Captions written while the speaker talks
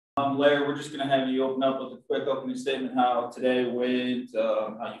Larry, we're just going to have you open up with a quick opening statement, how today went,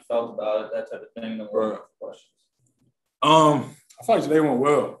 how you felt about it, that type of thing. Then we'll have questions. I feel like today went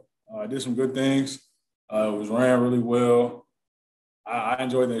well. I did some good things. It was ran really well. I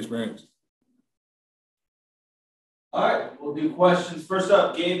enjoyed the experience. All right, we'll do questions. First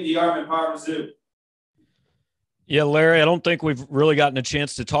up, Gabe the Arm Power Mizzou. Yeah, Larry, I don't think we've really gotten a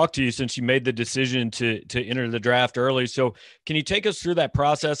chance to talk to you since you made the decision to enter the draft early. So can you take us through that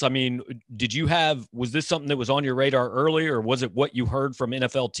process? I mean, was this something that was on your radar early, or was it what you heard from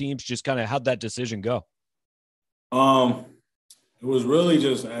NFL teams? Just kind of how'd that decision go? It was really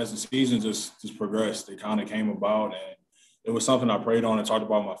just as the season just progressed, it kind of came about, and it was something I prayed on and talked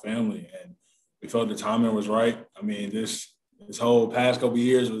about with my family, and we felt the timing was right. I mean, this whole past couple of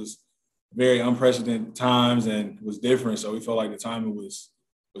years was very unprecedented times and was different, so we felt like the timing was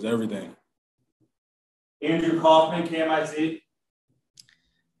everything. Andrew Kaufman, KMIT.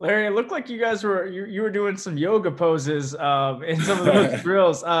 Larry, it looked like you guys were doing some yoga poses in some of those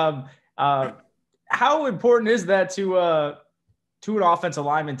drills. How important is that to an offensive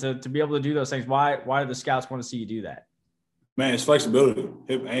lineman to be able to do those things? Why do the scouts want to see you do that? Man, it's flexibility,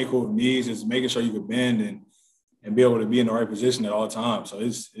 hip, ankle, knees, just making sure you can bend and be able to be in the right position at all times. So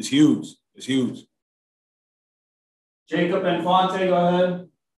it's huge. It's huge. Jacob Infante, go ahead.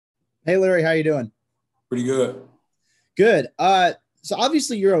 Hey, Larry, how you doing? Pretty good. Good. So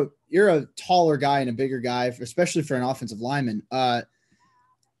obviously you're a taller guy and a bigger guy, especially for an offensive lineman.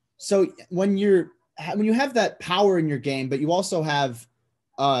 So when you have that power in your game, but you also have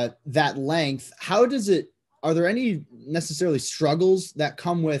that length, are there any necessarily struggles that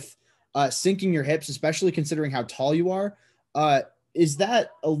come with sinking your hips, especially considering how tall you are? Is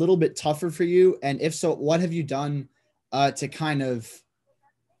that a little bit tougher for you? And if so, what have you done to kind of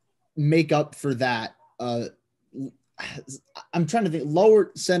make up for that? I'm trying to think,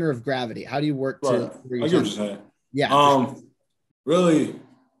 lower center of gravity. How do you work to? I get what you're saying. Yeah. Really,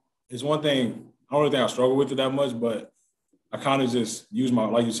 it's one thing. I don't really think I struggle with it that much, but I kind of just use my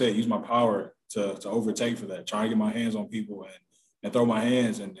power to overtake for that. Try to get my hands on people and throw my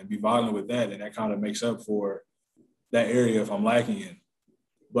hands and be violent with that, and that kind of makes up for that area if I'm lacking in.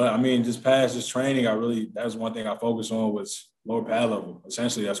 But I mean, just past this training, that's one thing I focus on was lower pad level.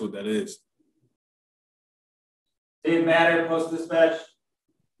 Essentially, that's what that is. Dave Matter, Post-Dispatch.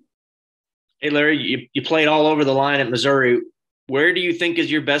 Hey, Larry, you played all over the line at Missouri. Where do you think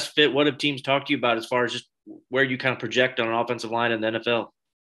is your best fit? What have teams talked to you about as far as just where you kind of project on an offensive line in the NFL?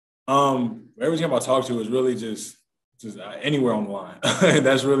 Every team I talk to is really just anywhere on the line.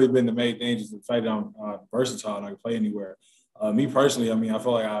 That's really been the main thing, just the fact that I'm versatile and I can play anywhere. Me personally, I mean, I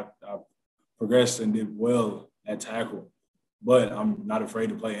feel like I progressed and did well at tackle, but I'm not afraid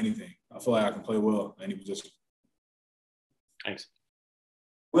to play anything. I feel like I can play well at any position. Thanks.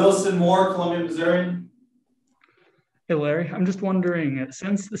 Wilson Moore, Columbia, Missouri. Hey, Larry, I'm just wondering,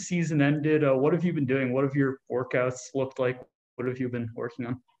 since the season ended, what have you been doing? What have your workouts looked like? What have you been working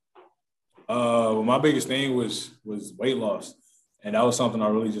on? Well, my biggest thing was weight loss, and that was something I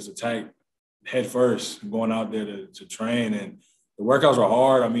really just attacked head first, going out there to train. And the workouts were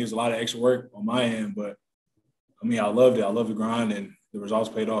hard. I mean, it's a lot of extra work on my end, but I mean, I loved it. I loved the grind, and the results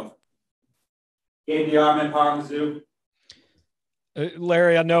paid off. Gabe the Arm, Power Mizzou.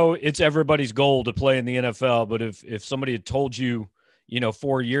 Larry, I know it's everybody's goal to play in the NFL, but if somebody had told you,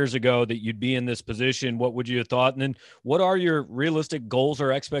 4 years ago that you'd be in this position, what would you have thought? And then what are your realistic goals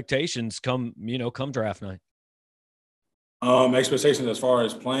or expectations come draft night? Expectations as far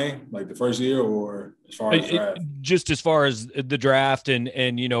as playing, like the first year, or as far as draft? Just as far as the draft and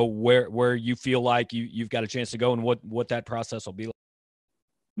where you feel like you've got a chance to go and what that process will be like.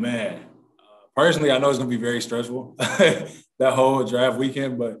 Man, personally, I know it's going to be very stressful, that whole draft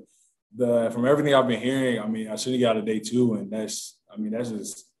weekend, but from everything I've been hearing, I mean, I should have got a day 2, and that's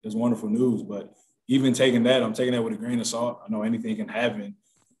wonderful news. But even taking that, I'm taking that with a grain of salt. I know anything can happen,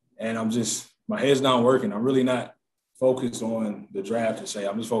 and my head's not working. I'm really not focused on the draft to say.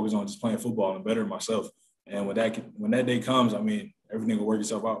 I'm just focused on just playing football and bettering myself. And when that day comes, I mean, everything will work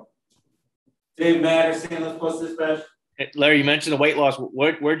itself out. Dave Matter, St. Louis Post-Dispatch. Larry, you mentioned the weight loss.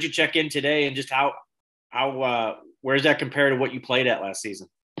 Where'd you check in today, and just how where does that compare to what you played at last season?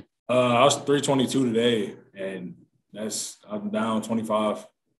 I was 322 today, and I'm down 25,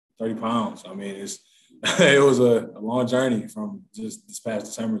 30 pounds. I mean, it was a long journey from just this past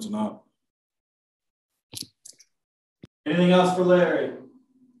December to now. Anything else for Larry?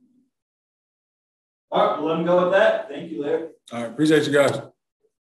 All right, we'll let him go with that. Thank you, Larry. All right, appreciate you guys.